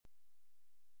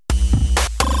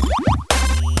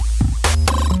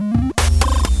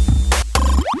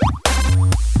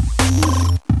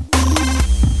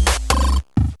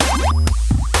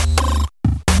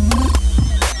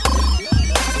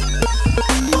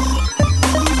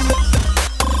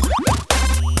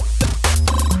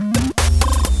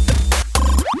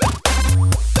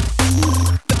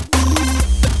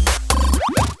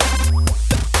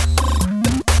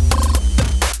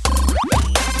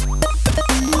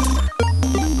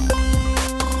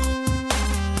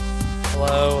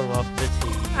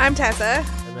I'm Tessa.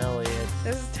 I'm Elliot.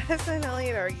 This is Tessa and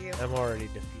Elliot Argue. I'm already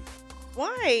defeated.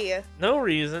 Why? No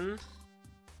reason.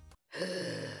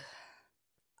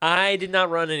 I did not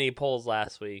run any polls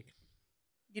last week.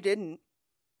 You didn't.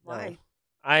 No. Why?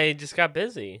 I just got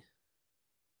busy.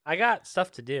 I got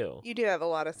stuff to do. You do have a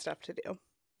lot of stuff to do.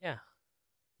 Yeah.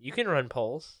 You can run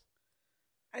polls.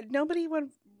 Nobody would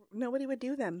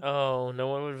do them. Oh, no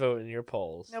one would vote in your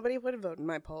polls. Nobody would vote in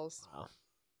my polls. Wow.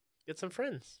 Get some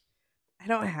friends. I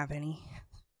don't have any.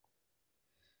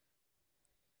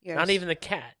 Yes. Not even the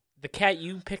cat. The cat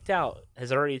you picked out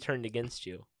has already turned against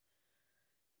you.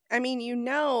 I mean, you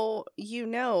know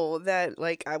that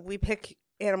like we pick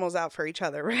animals out for each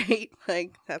other, right?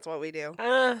 Like that's what we do.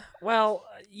 Well,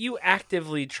 you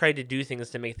actively try to do things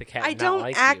to make the cat I not don't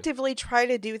like actively try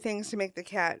to do things to make the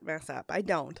cat mess up. I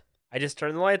don't. I just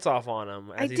turned the lights off on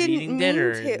him I as he's didn't eating mean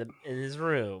dinner to. in his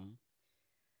room.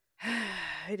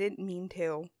 I didn't mean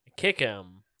to. I kick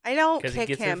him I don't because kick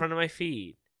he gets him. in front of my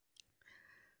feet.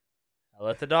 I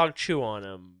let the dog chew on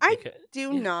him. I because-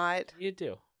 do Yeah, not. You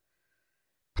do.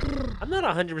 I'm not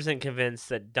 100% convinced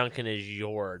that Duncan is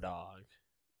your dog.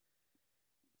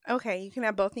 Okay, you can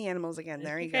have both the animals again.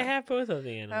 There I you think go. I have both of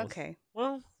the animals. Okay.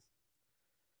 Well,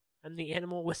 I'm the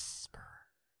animal whisperer.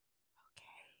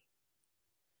 Okay.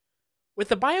 With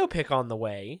the biopic on the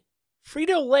way,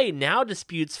 Frito-Lay now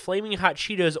disputes Flaming Hot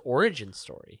Cheetos' origin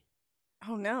story.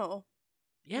 Oh no.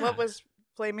 Yeah. What was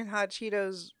Flamin' Hot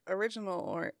Cheetos original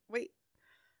or wait?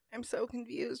 I'm so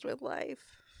confused with life.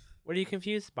 What are you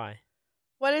confused by?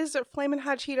 What is it, Flamin'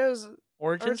 Hot Cheetos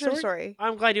Origin story?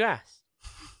 I'm glad you asked.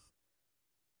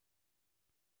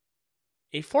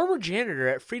 A former janitor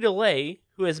at Frito-Lay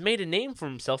who has made a name for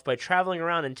himself by traveling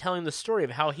around and telling the story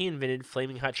of how he invented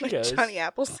Flaming Hot Cheetos Like Johnny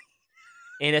Appleseed.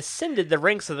 and ascended the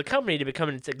ranks of the company to become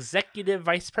its executive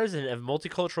vice president of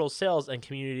multicultural sales and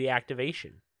community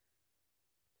activation.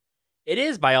 It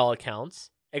is, by all accounts,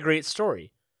 a great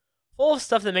story, full of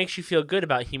stuff that makes you feel good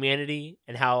about humanity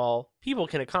and how people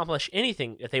can accomplish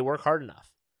anything if they work hard enough.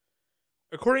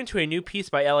 According to a new piece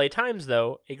by LA Times,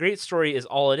 though, a great story is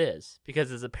all it is,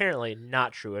 because it's apparently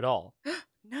not true at all.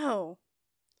 No.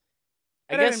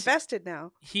 I But I'm guess invested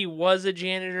now. he was a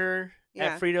janitor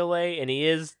Yeah. at Frito-Lay, and he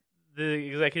is the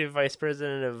executive vice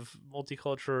president of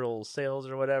multicultural sales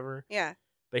or whatever, Yeah.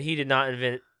 but he did not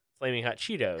invent Flaming Hot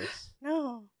Cheetos.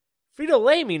 No.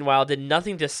 Frito-Lay, meanwhile, did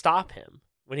nothing to stop him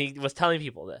when he was telling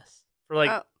people this for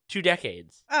like 2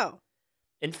 decades. Oh.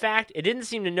 In fact, it didn't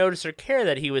seem to notice or care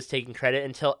that he was taking credit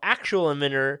until actual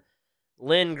inventor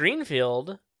Lynn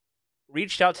Greenfield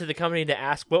reached out to the company to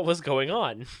ask what was going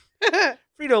on.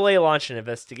 Frito-Lay launched an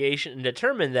investigation and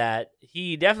determined that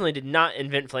he definitely did not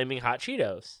invent Flaming Hot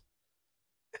Cheetos.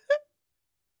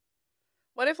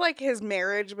 What if like his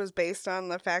marriage was based on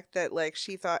the fact that like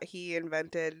she thought he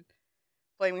invented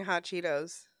Flaming Hot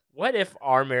Cheetos? What if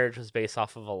our marriage was based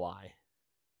off of a lie?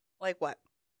 Like what?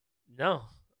 No.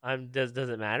 Does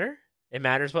it matter? It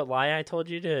matters what lie I told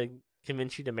you to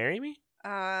convince you to marry me?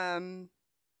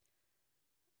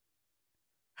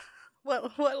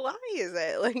 What lie is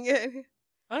it? Like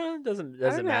I don't know. Does I it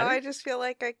don't know. matter? I just feel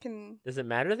like I can Does it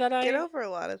matter that I get over a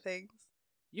lot of things.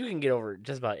 You can get over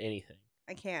just about anything.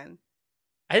 I can.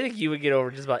 I think you would get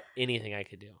over just about anything I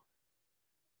could do.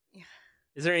 Yeah.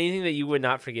 Is there anything that you would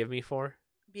not forgive me for?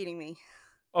 Beating me.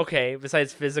 Okay,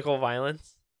 besides physical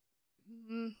violence?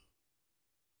 Mm.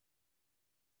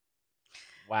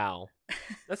 Wow.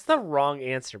 That's the wrong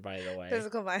answer, by the way.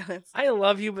 Physical violence. I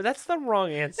love you, but that's the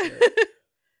wrong answer.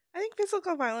 I think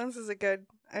physical violence is a good.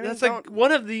 I mean, That's like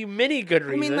one of the many good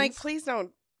reasons. I mean, like, please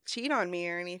don't cheat on me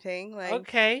or anything. Like,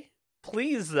 Okay.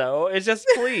 Please, though. It's just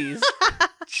please.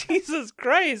 Jesus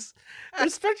Christ.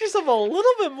 Respect yourself a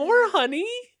little bit more, honey.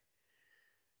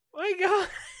 My God.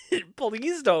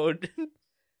 Please don't.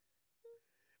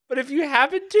 But if you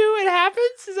happen to, it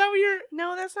happens? Is that what you're...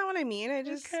 No, that's not what I mean. I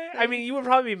just. Okay. I mean, you would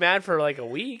probably be mad for like a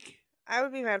week. I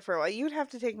would be mad for a while. You'd have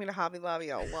to take me to Hobby Lobby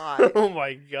a lot. Oh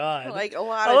my God. Like a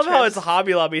lot. I of love how trips. it's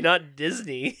Hobby Lobby, not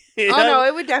Disney. Oh no,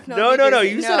 it would definitely. No, be no, no.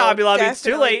 Disney. You said Hobby Lobby. It's too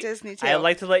definitely late. Disney too. I'd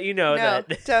like to let you know that.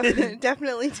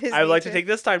 Definitely Disney. I would like to too. take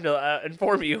this time to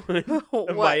inform you of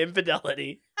What? my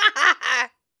infidelity.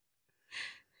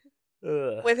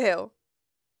 Ugh. With who?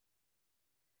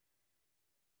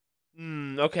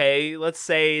 Okay, let's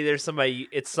say there's somebody.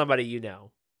 It's somebody you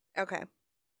know. Okay.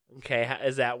 Okay,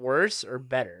 is that worse or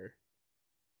better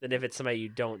than if it's somebody you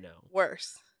don't know?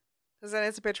 Worse, because then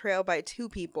it's a betrayal by two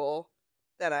people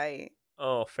that I.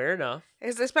 Oh, fair enough.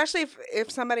 Especially if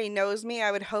somebody knows me,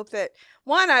 I would hope that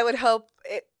one. I would hope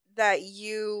that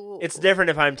you. It's different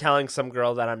if I'm telling some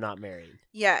girl that I'm not married.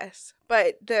 Yes,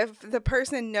 but the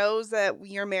person knows that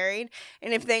you're married,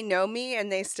 and if they know me and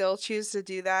they still choose to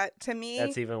do that to me,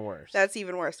 That's even worse. That's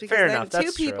even worse because Fair then enough, two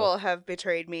that's true. people have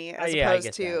betrayed me as Yeah, I opposed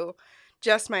get to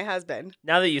just my husband.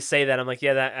 Now that you say that, I'm like,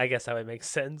 yeah, that I guess that would make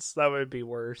sense. That would be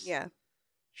worse. Yeah,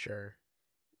 Sure.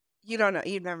 you don't know.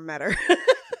 You've never met her.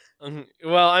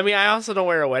 Well, I mean, I also don't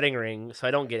wear a wedding ring, so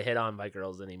I don't get hit on by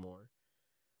girls anymore.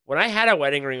 When I had a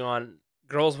wedding ring on,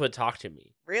 girls would talk to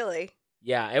me. Really?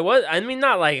 Yeah, it was. I mean,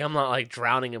 not like I'm not like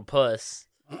drowning in puss,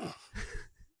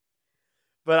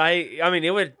 but I mean, it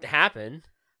would happen.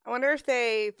 I wonder if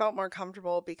they felt more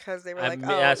comfortable because they were like, mean,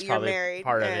 "Oh, that's you're probably married."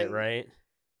 part of it, and right?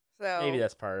 So Maybe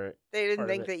that's part of it. they didn't part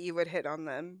of think it. that you would hit on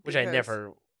them. Which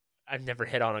because- I've never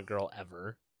hit on a girl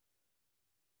ever.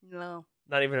 No.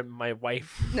 Not even my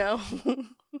wife. No.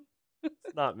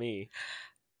 It's not me.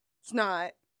 It's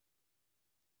not.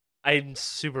 I'm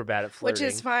super bad at flirting.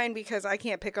 Which is fine because I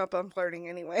can't pick up on flirting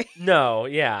anyway. No,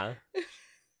 yeah.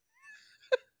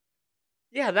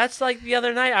 Yeah, that's like the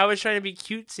other night I was trying to be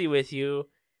cutesy with you,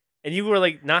 and you were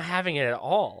like not having it at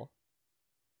all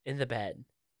in the bed.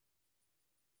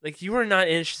 Like you were not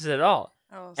interested at all.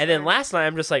 Oh, And then sorry. last night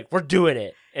I'm just like, we're doing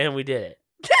it, and we did it.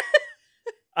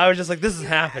 I was just like, this is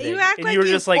happening. You act and like you were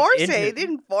you just like forced into it. You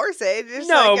didn't force it. Just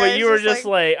No, like, but I you was were just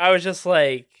like, I was just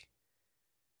like,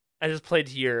 I just played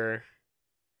to your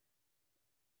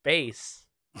bass.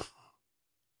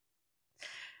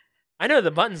 I know the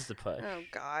buttons to push. Oh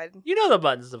God, You know the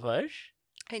buttons to push.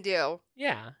 I do.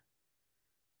 Yeah.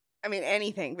 I mean,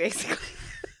 anything basically.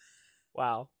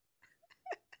 Wow.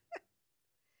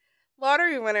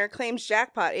 Lottery winner claims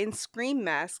jackpot in Scream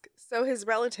mask, so his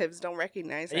relatives don't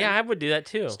recognize him. Yeah, I would do that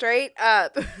too. Straight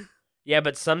up. Yeah,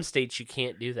 but some states you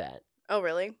can't do that. Oh,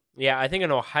 really? Yeah, I think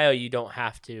in Ohio you don't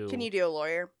have to. Can you do a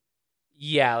lawyer?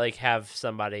 Yeah, like have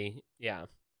somebody. Yeah.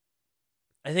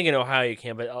 I think in Ohio you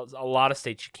can, but a lot of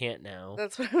states you can't now.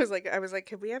 That's what I was like. I was like,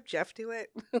 could we have Jeff do it?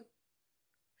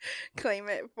 Claim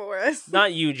it for us.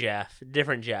 Not you, Jeff.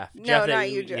 Different Jeff. No, Jeff that not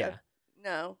you, Jeff. Yeah.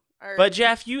 No. But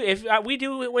Jeff, if we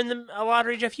do win the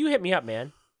lottery, Jeff, you hit me up,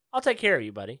 man. I'll take care of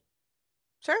you, buddy.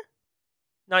 Sure.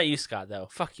 Not you, Scott, though.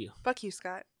 Fuck you. Fuck you,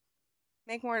 Scott.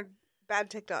 Make more bad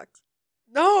TikToks.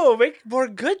 No, make more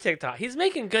good TikTok. He's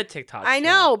making good TikToks. I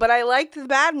now. know, but I like the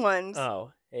bad ones.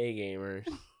 Oh, hey, gamers.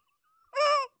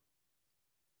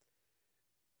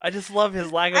 I just love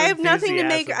his lack of I have nothing to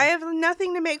make. enthusiasm. I have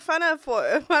nothing to make fun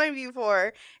of you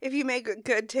for. If you make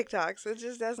good TikToks, it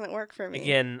just doesn't work for me.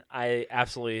 Again, I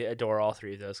absolutely adore all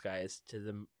three of those guys to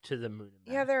the moon.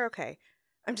 And Yeah, back. they're okay.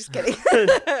 I'm just kidding.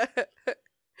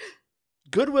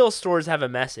 Goodwill stores have a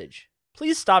message.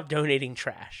 Please stop donating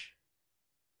trash.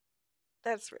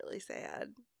 That's really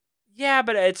sad. Yeah,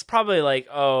 but it's probably like,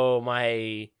 oh,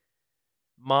 my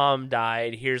mom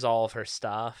died. Here's all of her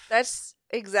stuff. That's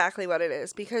exactly what it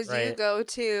is because you Right. go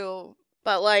to,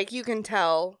 but like you can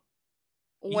tell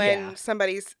when Yeah.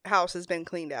 somebody's house has been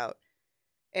cleaned out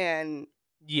and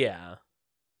Yeah.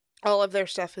 all of their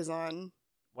stuff is on.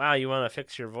 Wow, you want to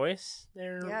fix your voice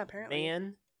there? Yeah, apparently.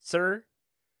 Man, sir.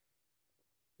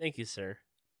 Thank you, sir.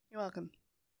 You're welcome.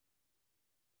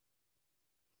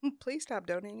 Please stop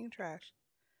donating trash.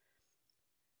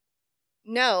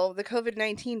 No, the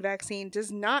COVID-19 vaccine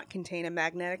does not contain a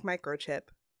magnetic microchip.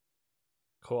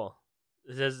 Cool.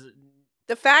 Does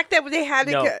The fact that they had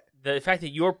to no, get... the fact that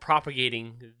you're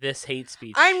propagating this hate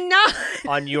speech I'm not.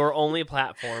 on your only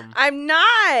platform, I'm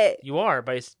not. you are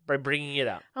by bringing it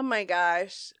up. Oh my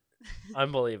gosh.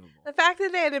 Unbelievable. The fact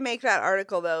that they had to make that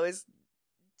article though is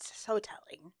so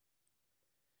telling.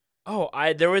 Oh,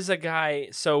 there was a guy.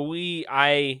 So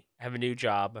I have a new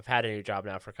job. I've had a new job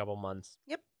now for a couple months.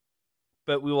 Yep.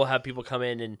 But we will have people come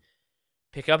in and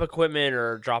pick up equipment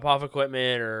or drop off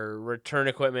equipment or return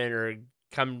equipment or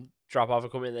come drop off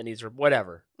equipment that needs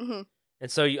whatever. Mhm.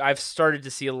 And so I've started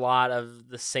to see a lot of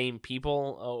the same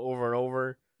people over and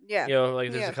over. Yeah. You know, like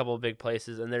there's Yeah. a couple of big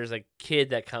places, and there's a kid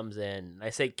that comes in. And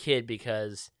I say kid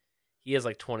because he is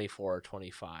like 24 or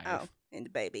 25. Oh, and the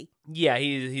baby. Yeah,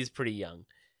 he's pretty young.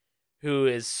 Who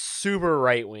is super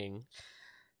right wing.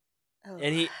 Oh.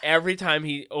 And he every time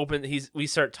we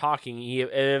start talking, he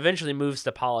eventually moves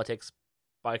to politics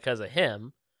because of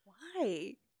him.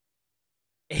 Why?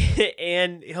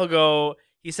 And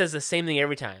he says the same thing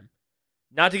every time.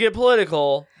 Not to get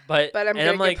political, but I'm I'm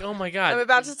gonna like, oh my god. I'm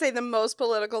about to say the most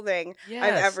political thing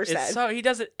I've ever it's said. So he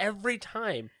does it every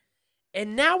time.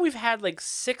 And now we've had like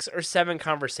 6 or 7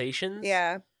 conversations.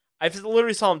 Yeah. I've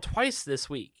literally saw him twice this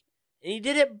week. And he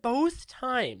did it both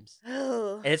times.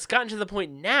 Oh, And it's gotten to the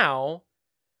point now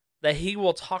that he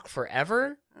will talk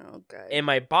forever. God. And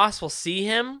my boss will see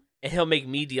him and he'll make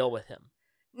me deal with him.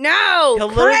 No, He'll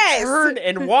literally Chris! turn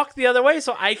and walk the other way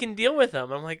so I can deal with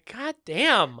him. I'm like, God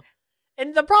damn.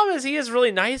 And the problem is he is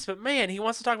really nice, but man, he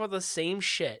wants to talk about the same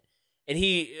shit. And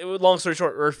he, long story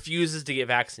short, refuses to get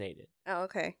vaccinated. Oh,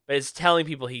 okay. But it's telling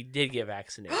people he did get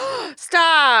vaccinated.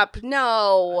 Stop!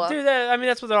 No. Dude,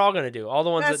 that's what they're all going to do. All the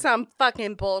ones That's some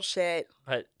fucking bullshit.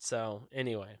 But, so,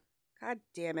 anyway. God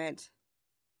damn it.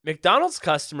 McDonald's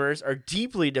customers are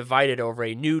deeply divided over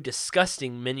a new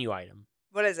disgusting menu item.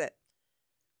 What is it?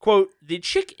 Quote, the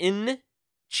chicken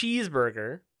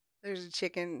cheeseburger There's a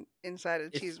chicken inside a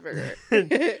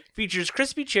cheeseburger. features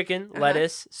crispy chicken,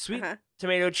 lettuce, sweet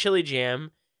tomato chili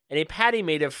jam, and a patty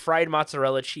made of fried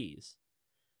mozzarella cheese.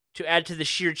 To add to the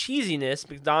sheer cheesiness,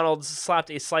 McDonald's slapped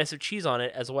a slice of cheese on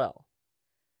it as well.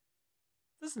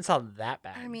 Doesn't sound that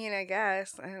bad. I mean, I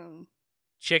guess. I don't...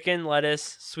 Chicken,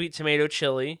 lettuce, sweet tomato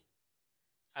chili.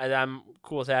 I'm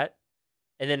cool with that.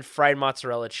 And then fried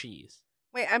mozzarella cheese.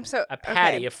 Wait, a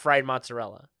patty of fried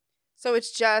mozzarella. So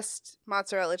it's just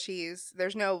mozzarella cheese.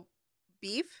 There's no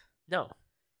beef? No.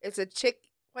 It's a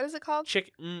what is it called?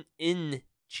 Chicken in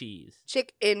cheese.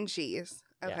 Chicken cheese.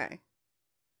 Okay.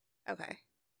 Yeah. Okay.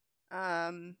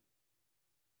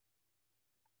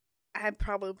 I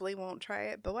probably won't try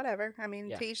it, but whatever. I mean,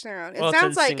 to each their own. Well, it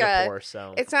sounds like Singapore,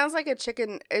 so. It sounds like a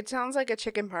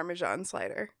chicken parmesan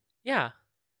slider. Yeah.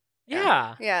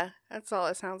 Yeah. Yeah, that's all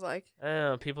it sounds like. I don't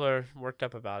know, people are worked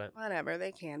up about it. Whatever,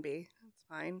 they can be. It's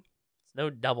fine. It's no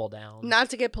double down. Not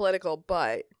to get political,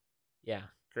 but yeah,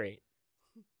 great.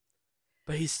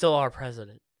 But he's still our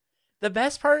president. The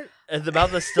best part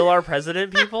about the still our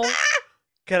president people,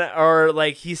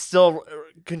 he's still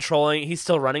controlling, he's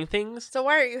still running things. So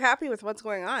why are you happy with what's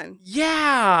going on?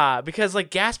 Yeah, because like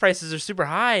gas prices are super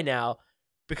high now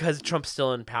because Trump's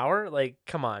still in power. Like,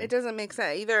 come on. It doesn't make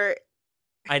sense either.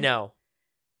 I know.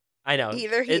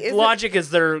 Either logic is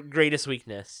their greatest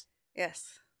weakness.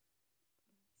 Yes.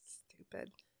 Stupid.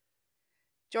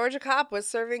 Georgia cop was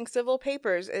serving civil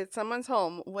papers at someone's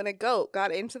home when a goat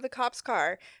got into the cop's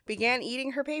car, began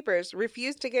eating her papers,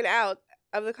 refused to get out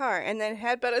of the car, and then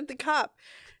headbutted the cop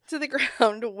to the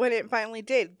ground when it finally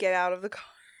did get out of the car.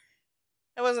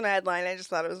 That wasn't a headline. I just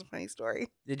thought it was a funny story.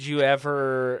 Did you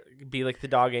ever be like, the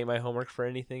dog ate my homework for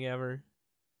anything ever?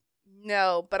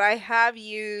 No, but I have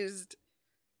used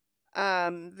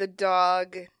the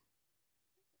dog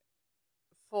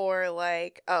for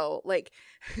like like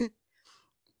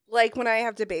when I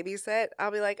have to babysit,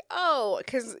 I'll be like, oh,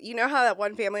 because you know how that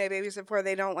one family I babysit for,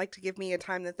 they don't like to give me a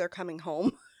time that they're coming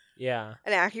home. Yeah.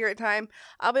 An accurate time.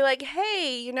 I'll be like,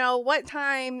 hey, what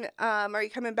time are you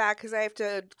coming back? Because I have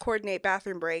to coordinate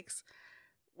bathroom breaks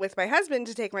with my husband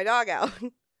to take my dog out.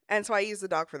 And so I use the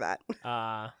dog for that.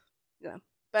 Yeah.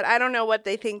 But I don't know what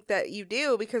they think that you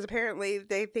do, because apparently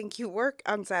they think you work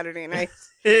on Saturday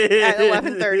nights at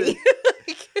 11:30.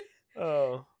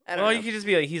 Oh. I don't know. You could just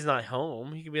be like, he's not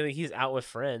home. You could be like, he's out with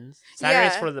friends.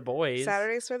 Saturday's for the boys.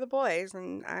 Saturday's for the boys,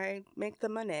 and I make the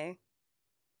money.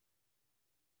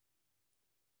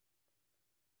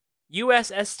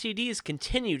 U.S. STDs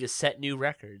continue to set new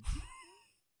records.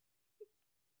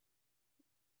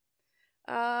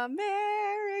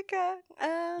 America.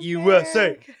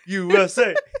 USA.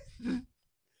 USA.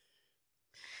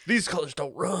 These colors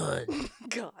don't run.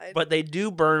 God. But they do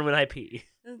burn when I pee.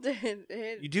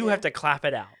 You do have to clap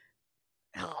it out.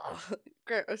 Oh,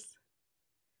 gross.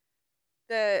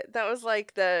 That was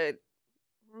like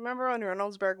remember when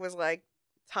Reynoldsburg was like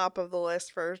top of the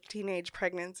list for teenage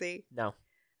pregnancy? No.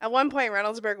 At one point,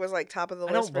 Reynoldsburg was like top of the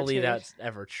list. I don't believe that's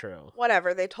ever true.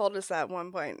 Whatever, they told us that at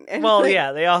one point. And well,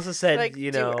 yeah, they also said, like,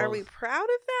 are we proud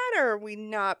of that, or are we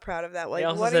not proud of that? Like, they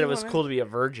also said it was cool to be a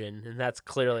virgin, and that's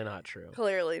clearly not true.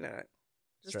 Clearly not.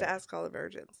 Just to ask all the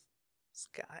virgins.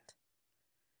 Scott.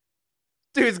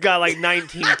 Dude's got like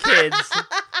 19 kids.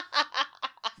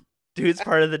 Dude's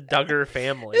part of the Duggar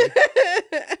family.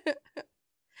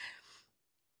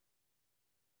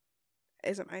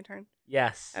 Is it my turn?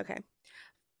 Yes. Okay.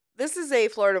 This is a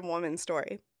Florida woman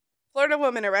story. Florida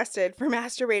woman arrested for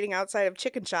masturbating outside of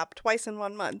chicken shop twice in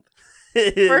 1 month.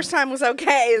 First time was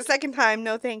okay. The second time,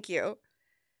 no thank you.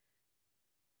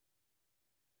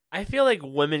 I feel like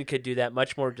women could do that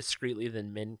much more discreetly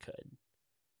than men could.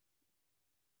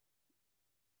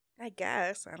 I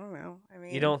guess. I don't know. I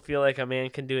mean, you don't feel like a man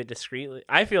can do it discreetly?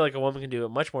 I feel like a woman can do it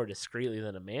much more discreetly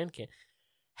than a man can.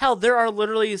 Hell, there are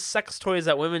literally sex toys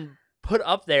that women put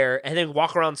up there and then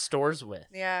walk around stores with.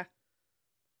 Yeah.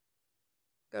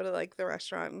 Go to like the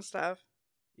restaurant and stuff.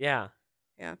 Yeah.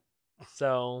 Yeah.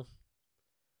 So,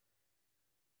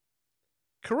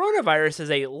 coronavirus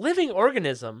is a living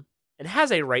organism and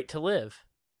has a right to live.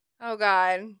 Oh,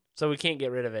 God. So we can't get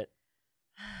rid of it.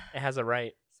 It has a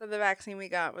right. So the vaccine we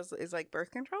got is like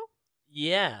birth control?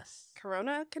 Yes.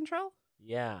 Corona control?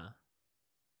 Yeah.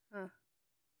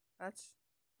 That's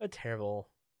A terrible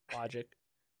logic.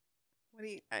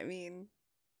 I mean,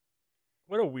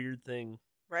 What a weird thing.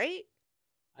 right?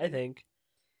 I think.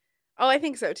 Oh, I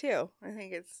think so too. I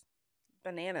think it's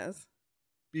bananas.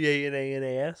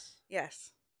 BANANAS.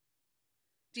 Yes.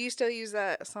 Do you still use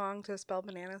that song to spell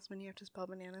bananas when you have to spell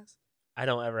bananas? I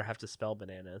don't ever have to spell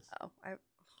bananas. Oh,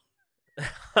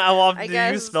 How often I do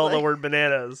guess you spell the like- word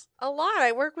bananas? a lot.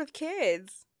 I work with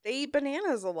kids. They eat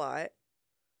bananas a lot.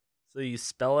 So you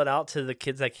spell it out to the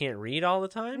kids that can't read all the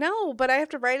time? No, but I have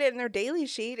to write it in their daily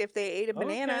sheet if they ate a Okay.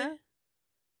 banana.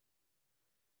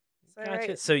 So I Gotcha.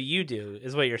 write- So you do,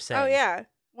 is what you're saying. Oh yeah,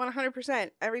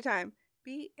 100% every time.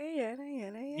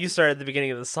 BANANAS. You start at the beginning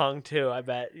of the song too, I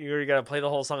bet. You're going to play the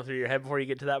whole song through your head before you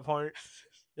get to that part.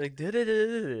 You're like,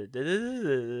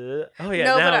 oh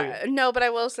yeah, no, but I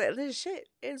will say this shit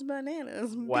is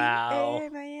bananas. Wow.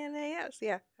 BANANAS.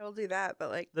 Yeah, I will do that.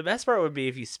 But like, the best part would be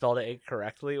if you spelled it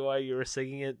incorrectly while you were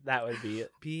singing it. That would be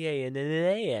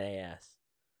BANANAS.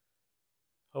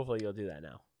 Hopefully you'll do that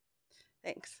now.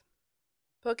 thanks.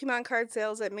 Pokemon card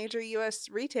sales at major U.S.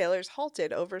 retailers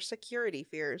halted over security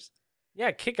fears. Yeah,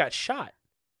 kid got shot.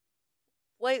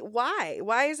 Like, why?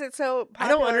 Why is it so I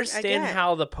popular don't understand again?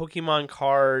 how the Pokemon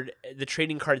card, the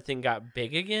trading card thing got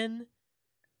big again.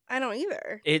 I don't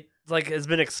either. It like has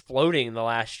been exploding the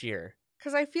last year.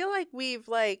 Because I feel like we've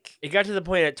like, It got to the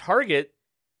point at Target,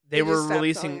 they They were just stopped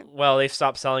releasing. selling 'em. Well, they've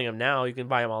stopped selling them now. You can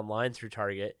buy them online through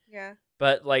Target. yeah.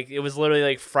 But like it was literally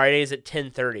like Fridays at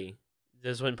 10:30.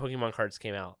 This is when Pokemon cards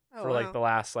came out Oh, for like wow. the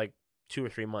last like 2 or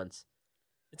 3 months.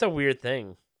 It's a weird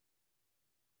thing.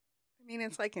 I mean,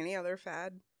 it's like any other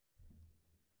fad.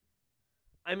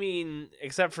 I mean,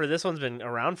 except for this one's been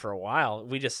around for a while.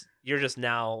 You're just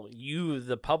now, you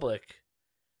the public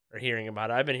are hearing about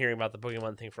it. I've been hearing about the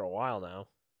Pokemon thing for a while now.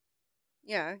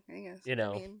 Yeah, I guess. You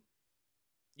know. I mean,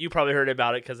 You probably heard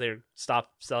about it because they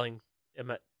stopped selling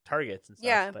them at Targets and stuff.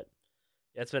 Yeah. But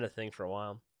yeah, it's been a thing for a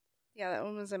while. yeah, that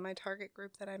one was in my Target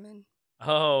group that I'm in.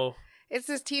 Oh, It's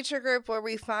this teacher group where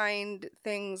we find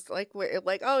things like,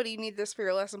 oh, do you need this for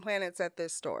your lesson plan? It's at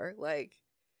this store. Like,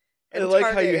 I and like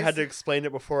how Target you had is- to explain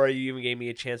it before you even gave me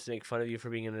a chance to make fun of you for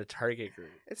being in a Target group.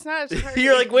 It's not a Target.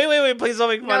 You're like, wait, please don't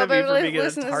make fun No, of me but for being listen, in a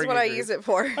this is Target what I group. use it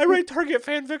for. I write Target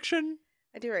fan fiction.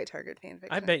 I do write Target fan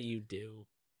fiction. I bet you do.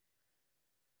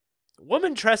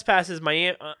 Woman trespasses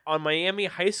on Miami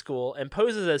high school and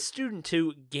poses as student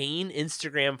to gain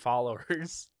Instagram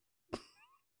followers.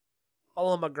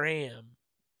 Follow my gram,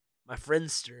 my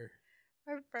Friendster.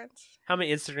 I have friends. How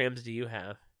many Instagrams do you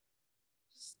have?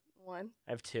 Just one.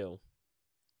 I have 2.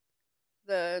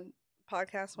 The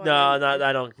podcast one. No, and-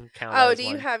 I don't count. Oh, that as do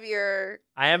you one. have your?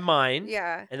 I have mine.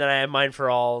 Yeah. And then I have mine for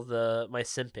all my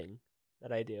simping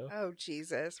that I do. Oh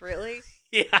Jesus! Really?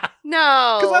 Yeah.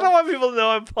 No. Because I don't want people to know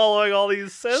I'm following all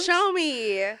these simps. Show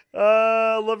me.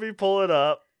 Let me pull it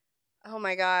up. Oh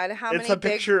my God! How It's many a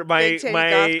picture. big titty my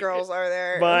goth girls are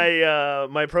there?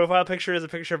 my profile picture is a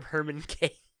picture of Herman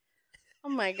K. Oh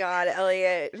my God,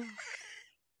 Elliot!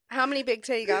 How many big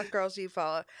titty goth girls do you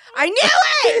follow? I knew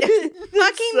it!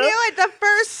 Fucking knew it! The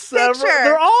first picture.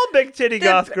 They're all big titty The-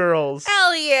 goth girls.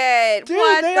 Elliot, Dude,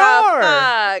 what they the are.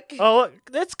 fuck? Oh, look,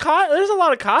 there's a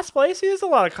lot of cosplay. See, there's a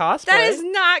lot of cosplay. That is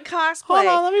not cosplay. Hold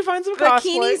on, let me find some cosplay.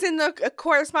 Bikinis in the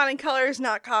corresponding color is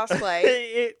not cosplay.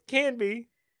 It can be.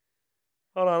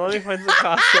 Hold on, let me find some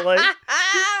cosplay.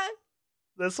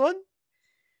 This one?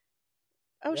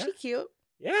 Oh, Yeah. she cute.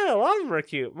 Yeah, a lot of them are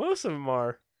cute. Most of them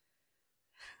are.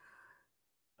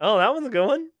 Oh, that one's a good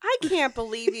one. I can't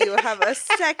believe you have a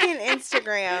second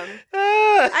Instagram.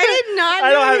 I I did not know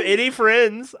I don't have you- any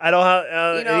friends. I don't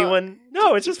have You know, anyone.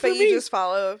 No, it's just for But me. you just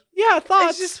follow. Yeah,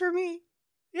 thoughts. It's just for me.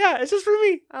 Yeah, it's just for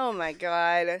me. Oh my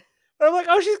God. Is But I'm like,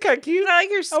 oh, she's kind of cute. that like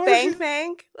your I wonder if spank she's-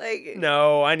 bank? Like,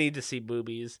 No, I need to see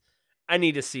boobies. I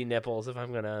need to see nipples if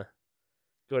I'm gonna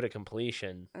go to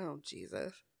completion. oh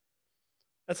Jesus.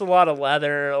 That's a lot of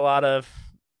leather, a lot of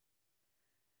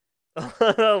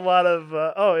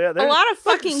oh yeah, A there's- lot of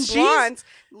look, fucking she's- blondes.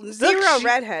 Zero she-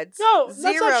 redheads. No, that's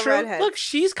Zero not true. redheads. Look,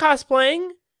 she's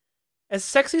cosplaying as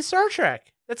sexy Star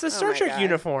Trek. That's a Oh Star my Trek God.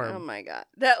 uniform. Oh my God.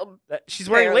 She's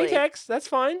wearing barely. latex. That's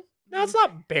fine. No, it's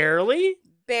not barely.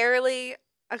 Barely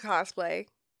a cosplay.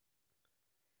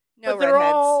 No But they're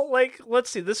redheads. all like, let's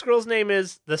see. This girl's name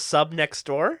is the Sub Next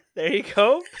Door. There you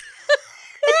go.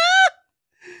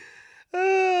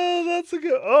 Oh, that's a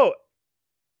good. Oh,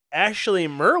 Ashley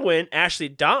Merwin. Ashley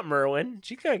Dot Merwin.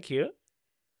 She's kind of cute.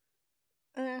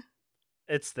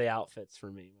 It's the outfits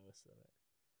for me, most of it.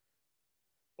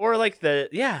 Or like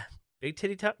big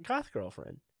titty goth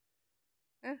girlfriend.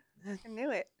 I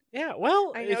knew it. Yeah,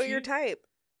 well, I know your type.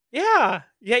 Yeah,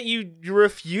 yet you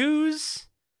refuse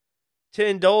to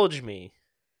indulge me.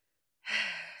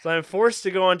 So I'm forced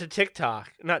to go onto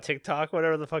TikTok. Not TikTok,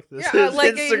 whatever the fuck this is.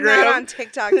 Like Instagram. you're not on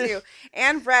TikTok too.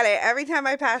 And Reddit. Every time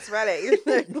I pass Reddit, you're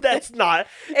like, That's not.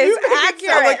 It's you make accurate. It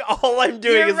sound like all I'm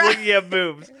doing You're is right. looking at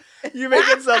boobs. You make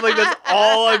it sound like that's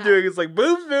all I'm doing is like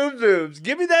boobs, boobs, boobs.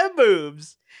 Give me that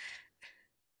boobs.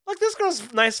 Look, this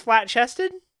girl's nice, flat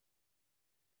chested.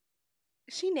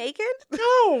 Is she naked?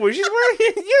 No, she's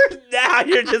wearing.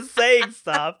 You're just saying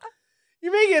stuff.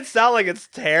 You make it sound like it's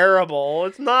terrible.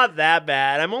 It's not that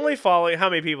bad. I'm only following how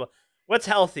many people? What's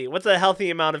healthy? What's a healthy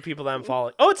amount of people that I'm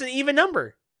following? Oh, it's an even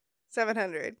number.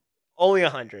 700. Only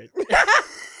 100.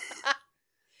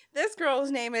 This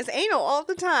girl's name is Anal all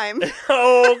the time.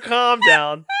 Oh, calm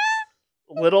down.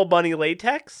 Little Bunny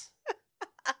Latex?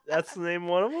 That's the name of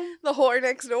one of them? The whore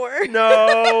next door.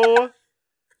 No.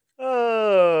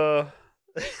 Oh.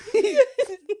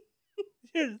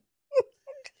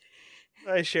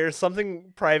 I share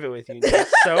something private with you. And you're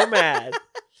so mad.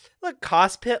 Look,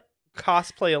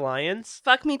 Cosplay Alliance.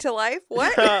 Fuck me to life?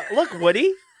 What? Look,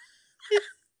 Woody.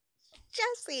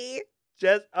 Jesse.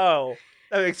 Oh,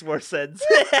 that makes more sense.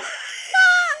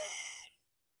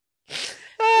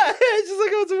 It's just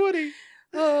like, oh, it's Woody.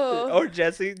 Oh. Or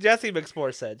Jesse. Jesse makes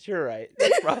more sense. You're right.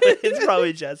 It's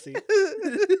probably Jesse.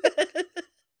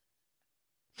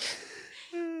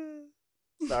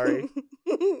 Sorry. I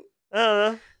don't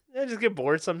know. I just get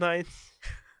bored sometimes.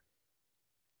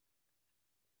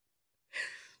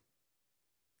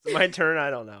 It's my turn? I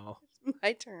don't know.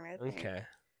 My turn, I think. Okay.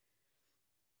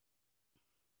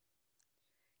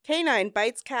 Canine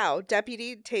bites cow.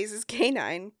 Deputy tases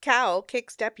canine. Cow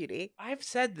kicks deputy. I've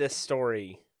said this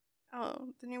story. Oh,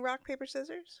 the new rock, paper,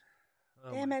 scissors?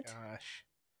 Oh Damn my it. gosh.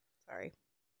 Sorry.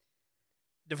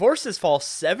 Divorces fall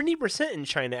 70% in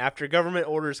China after government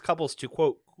orders couples to,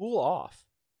 quote, cool off.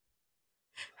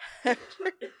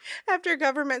 After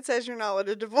government says you're not allowed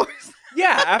to divorce.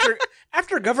 Yeah,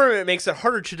 after government makes it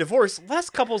harder to divorce, less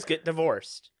couples get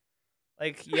divorced.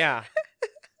 Like, yeah.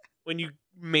 When you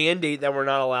mandate that we're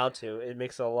not allowed to, it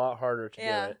makes it a lot harder to do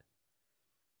it.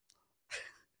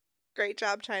 Great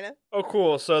job, China. Oh,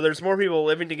 cool. So there's more people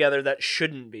living together that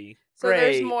shouldn't be. So Great.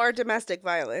 there's more domestic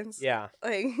violence. Yeah.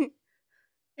 Like,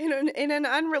 in an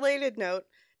unrelated note,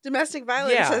 domestic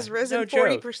violence has risen no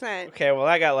joke. 40%. Okay, well,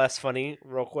 that got less funny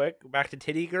real quick. Back to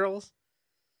titty girls.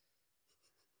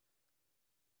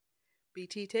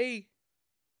 BTT.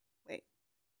 Wait.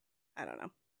 I don't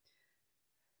know.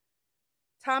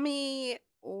 Tommy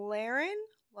Lauren?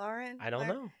 I don't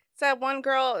know. It's that one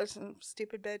girl. It's a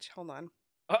stupid bitch. Hold on.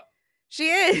 Uh. She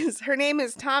is. Her name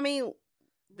is Tommy.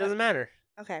 Doesn't matter.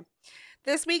 Okay.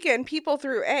 This weekend, people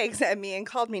threw eggs at me and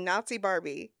called me Nazi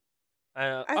Barbie.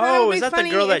 Oh, it would is be that the funny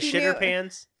girl that if you shit her knew-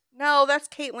 pants? No, that's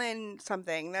Caitlyn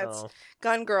something. That's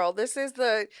Gun Girl. This is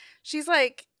she's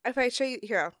like, if I show you,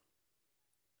 here.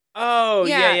 Oh,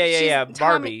 yeah. she's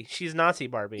Barbie. She's Nazi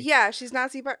Barbie. Yeah, she's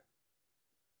Nazi Barbie.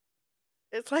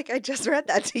 It's like I just read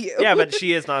that to you. Yeah, but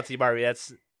she is Nazi Barbie.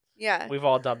 Yeah. We've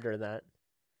all dubbed her that.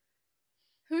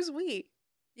 Who's we?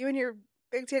 You and your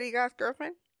big titty goth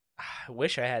girlfriend? I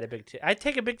wish I had a big titty. I'd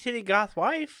take a big titty goth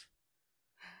wife.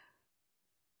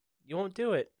 You won't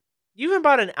do it. You even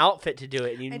bought an outfit to do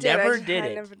it, and you never did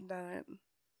it. I never done it.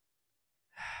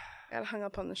 Got hung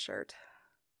up on the shirt.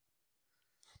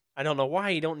 I don't know why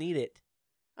you don't need it.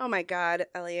 Oh my God,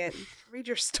 Elliot. Read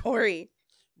your story.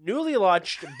 Newly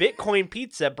launched Bitcoin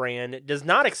pizza brand does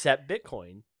not accept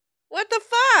Bitcoin. What the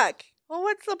fuck? Well,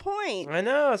 what's the point? I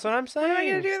know, that's what I'm saying. What am I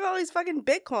going to do with all these fucking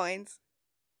Bitcoins?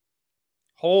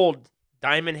 Hold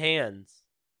diamond hands.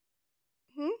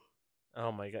 Hmm?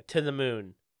 Oh my God. To the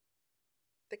moon.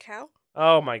 The cow?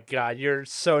 Oh my God. You're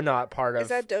so not part of Is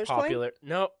that Dogecoin? popular.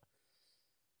 No.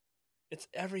 It's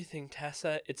everything,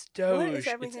 Tessa. It's What Doge. is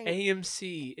everything? It's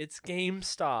AMC. It's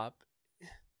GameStop.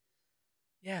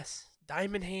 Yes.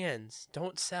 Diamond hands.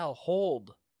 Don't sell.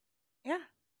 Hold. Yeah.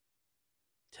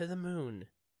 To the moon.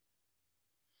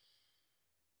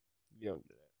 You don't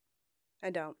do that. I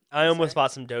don't. I almost Sorry.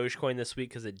 bought some Dogecoin this week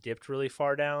because it dipped really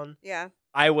far down. Yeah.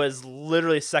 I was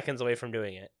literally seconds away from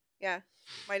doing it. Yeah.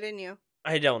 Why didn't you?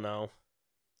 I don't know.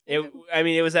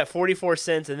 It was at 44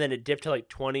 cents and then it dipped to like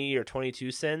 20 or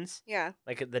 22 cents Yeah.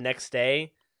 like the next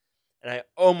day. And I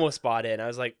almost bought it. And I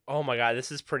was like, oh my God,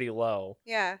 this is pretty low.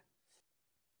 Yeah.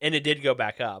 And it did go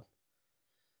back up.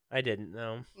 I didn't,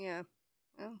 though. Yeah.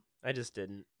 Well, I just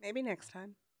didn't. maybe next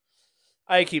time.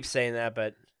 I keep saying that,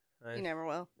 but You never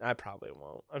will. I probably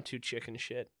won't. I'm too chicken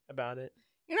shit about it.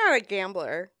 You're not a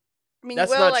gambler. I mean,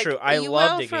 That's you will, not true. I you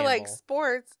love will to for like gamble.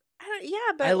 sports.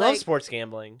 But I love like, sports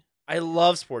gambling. I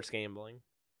love sports gambling.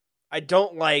 I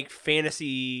don't like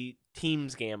fantasy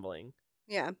teams gambling.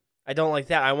 Yeah. I don't like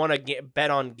that. I want to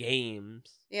bet on games.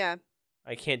 Yeah.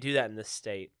 I can't do that in this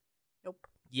state. Nope.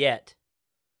 Yet.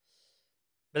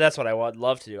 But that's what I would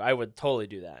love to do. I would totally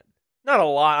do that. Not a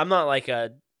lot. I'm not like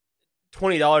a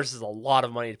 $20 is a lot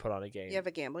of money to put on a game. You have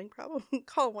a gambling problem?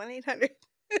 Call 1-800.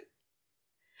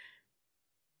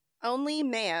 Only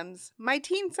Mams. My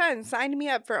teen son signed me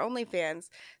up for OnlyFans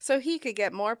so he could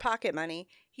get more pocket money.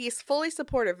 He's fully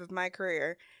supportive of my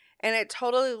career. And it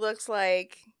totally looks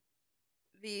like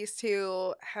these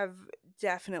two have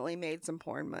definitely made some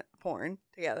porn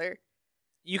together.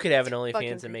 You could have an Fucking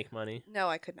OnlyFans and make money. No,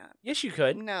 I could not. Yes, you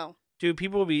could. No. Dude,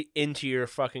 people will be into your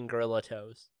fucking gorilla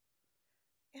toes.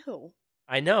 Ew.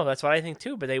 I know, that's what I think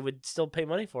too, but they would still pay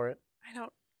money for it. I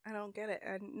don't get it.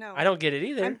 No. I don't get it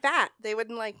either. I'm fat. They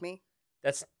wouldn't like me.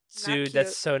 That's Not dude, that's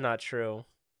cute. so not true.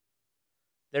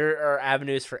 There are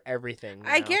avenues for everything.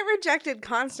 I now. get rejected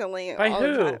constantly. By all the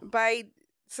who? time. By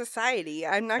society.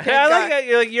 I'm not gonna. I like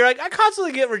that. You're like I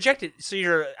constantly get rejected. So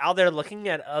you're out there looking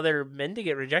at other men to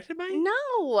get rejected by?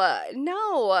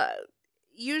 No.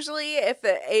 Usually, if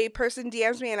a person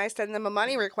DMs me and I send them a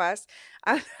money request,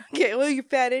 I get, well, you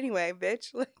fat anyway,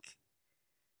 bitch. Like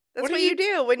that's what you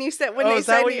do when you send when they is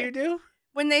that send what you, you do?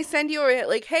 when they send you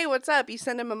like, hey, what's up? You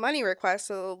send them a money request,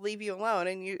 so they'll leave you alone,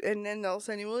 and then they'll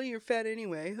send you, well, you're fat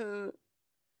anyway. Huh?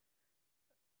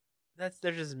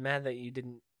 They're just mad that you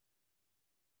didn't.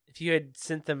 If you had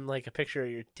sent them like a picture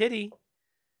of your titty,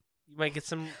 you might get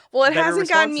some. Well, it better hasn't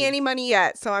gotten me responses. any money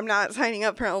yet, so I'm not signing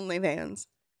up for OnlyFans.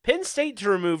 Penn State to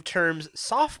remove terms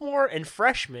sophomore and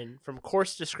freshman from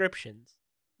course descriptions.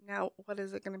 Now, what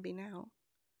is it going to be now?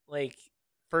 Like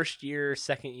first year,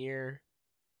 second year.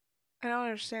 I don't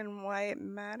understand why it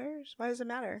matters. Why does it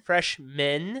matter?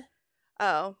 Freshmen.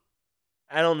 Oh,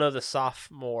 I don't know the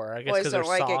sophomore. I guess boys because they're don't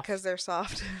like it soft. because they're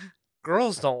soft.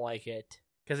 Girls don't like it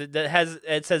because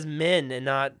it says men and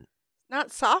not.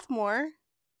 Not sophomore.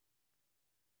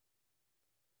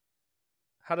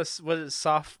 What does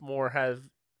sophomore have?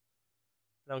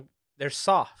 No, they're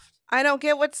soft. I don't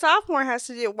get what sophomore has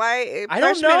to do. Why? I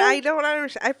don't freshman, know. I don't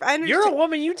understand. I understand. You're a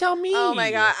woman. You tell me. Oh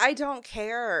my god, I don't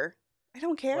care. I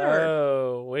don't care.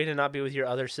 Oh, way to not be with your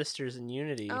other sisters in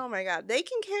unity. Oh my god, they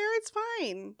can care. It's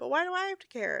fine. But why do I have to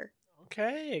care?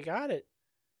 Okay, I got it.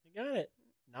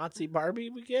 Nazi Barbie,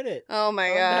 we get it. Oh my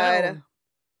Calm god. down.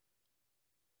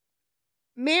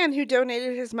 Man who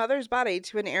donated his mother's body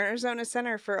to an Arizona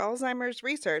Center for Alzheimer's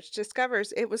Research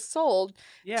discovers it was sold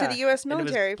Yeah, to the U.S. and it was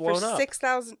military for blown up.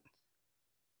 $6,000.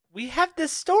 We have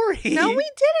this story. No, we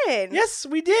didn't. Yes,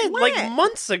 we did. When? Like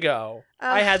months ago.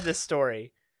 I had this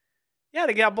story. Yeah,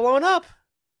 it got blown up.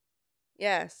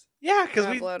 Yes. Yeah, because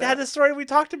Got we blown had up. this story. We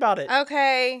talked about it.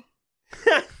 Okay.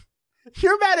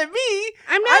 You're mad at me.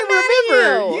 I'm not I mad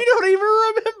remember. at you. You don't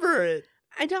even remember it.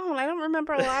 I don't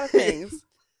remember a lot of things.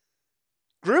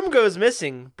 Groom goes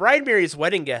missing. Bride marries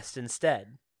wedding guest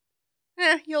instead.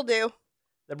 You'll do.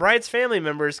 The bride's family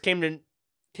members came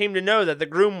to know that the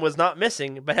groom was not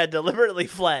missing, but had deliberately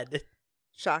fled.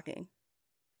 Shocking.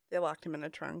 They locked him in a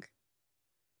trunk.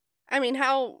 I mean,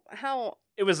 how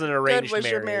It was an good arranged was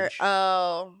marriage. your marriage?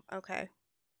 Oh, okay.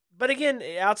 But again,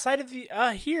 outside of the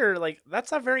here, like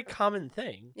that's a very common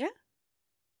thing. Yeah.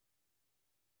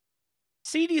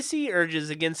 CDC urges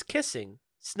against kissing,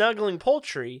 snuggling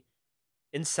poultry,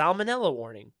 and salmonella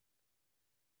warning.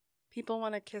 People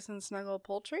want to kiss and snuggle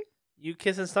poultry? You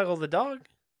kiss and snuggle the dog,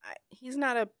 He's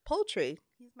not a poultry.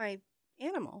 He's my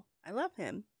animal. I love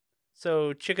him.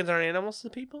 so chickens aren't animals to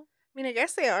people. I mean, I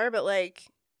guess they are, but like,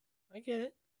 I get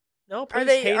it. No, Are please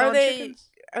they- hate are on they-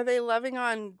 chickens. are they loving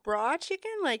on raw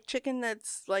chicken? Like chicken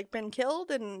that's like been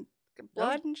killed and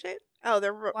blood and shit? Oh,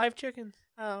 they're Live chickens.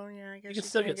 oh yeah. I guess can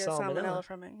still can't get salmonella.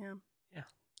 from it. Yeah.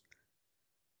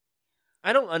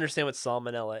 I don't understand what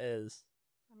salmonella is.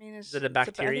 I mean, it's Is it a I think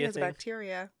bacteria it's thing?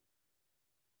 bacteria.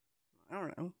 I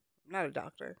don't know. I'm not a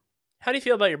doctor. How do you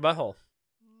feel about your butthole?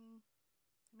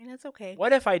 I mean, it's okay.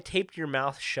 What if I taped your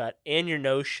mouth shut and your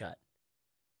nose shut?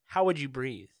 How would you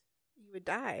breathe? You would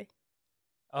die.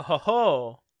 Oh ho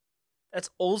ho. That's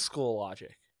old school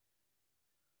logic.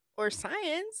 Or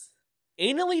science.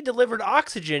 Anally delivered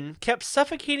oxygen kept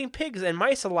suffocating pigs and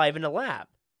mice alive in a lab.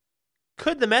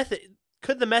 Could the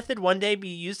method one day be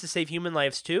used to save human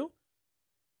lives too?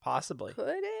 Possibly.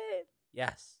 Could it?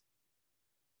 Yes.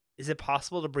 Is it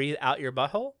possible to breathe out your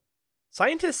butthole?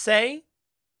 Scientists say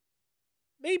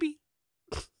maybe.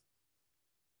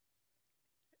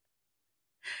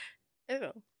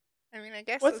 Ew. I mean, I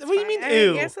guess What that's do you fine. mean, I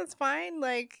ew? guess that's fine.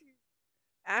 Like,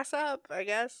 ass up, I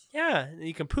guess. Yeah,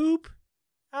 you can poop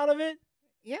out of it.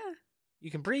 Yeah.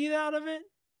 You can breathe out of it.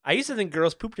 I used to think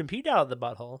girls pooped and peed out of the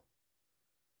butthole.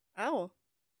 Oh.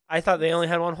 I thought they only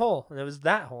had one hole, and it was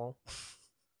that hole.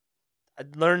 I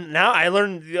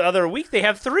learned the other week they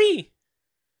have 3.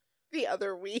 The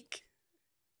other week.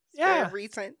 It's Yeah. very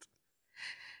recent.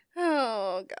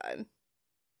 Oh, God.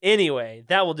 Anyway,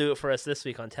 that will do it for us this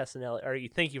week on Tess and Ellie Argue.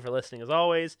 Thank you for listening as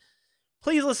always.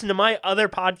 Please listen to my other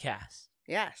podcast,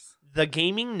 Yes. The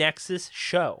Gaming Nexus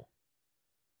Show.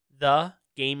 The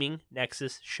Gaming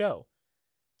Nexus Show.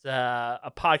 It's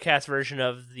a podcast version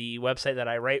of the website that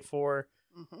I write for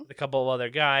with a couple of other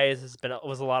guys. It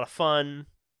was a lot of fun.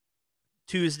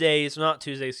 Wednesday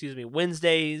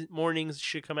mornings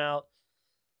should come out.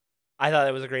 I thought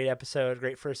it was a great episode,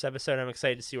 great first episode. I'm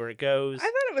excited to see where it goes. I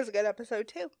thought it was a good episode,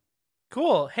 too.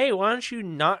 Cool. Hey, why don't you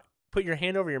not put your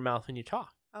hand over your mouth when you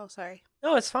talk? Oh, sorry.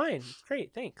 No, it's fine. It's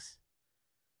great. Thanks.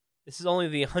 This is only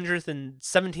the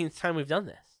 117th time we've done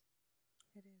this.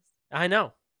 It is. I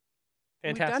know.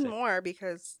 Fantastic. We've done more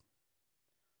because...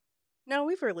 No,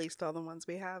 we've released all the ones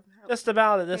we have. Just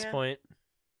about at this Yeah. point.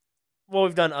 Well,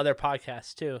 we've done other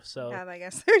podcasts too, so Yeah, I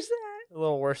guess there's that. a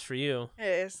little worse for you. It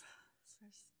is.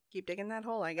 Just keep digging that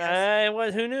hole, I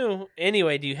guess. Who knew?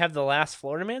 Anyway, do you have the last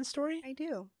Florida man story? I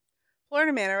do.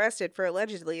 Florida man arrested for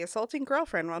allegedly assaulting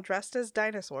girlfriend while dressed as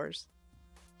dinosaurs.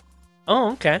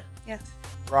 Oh, okay. Yes.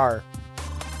 Rar.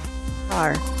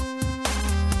 Rar.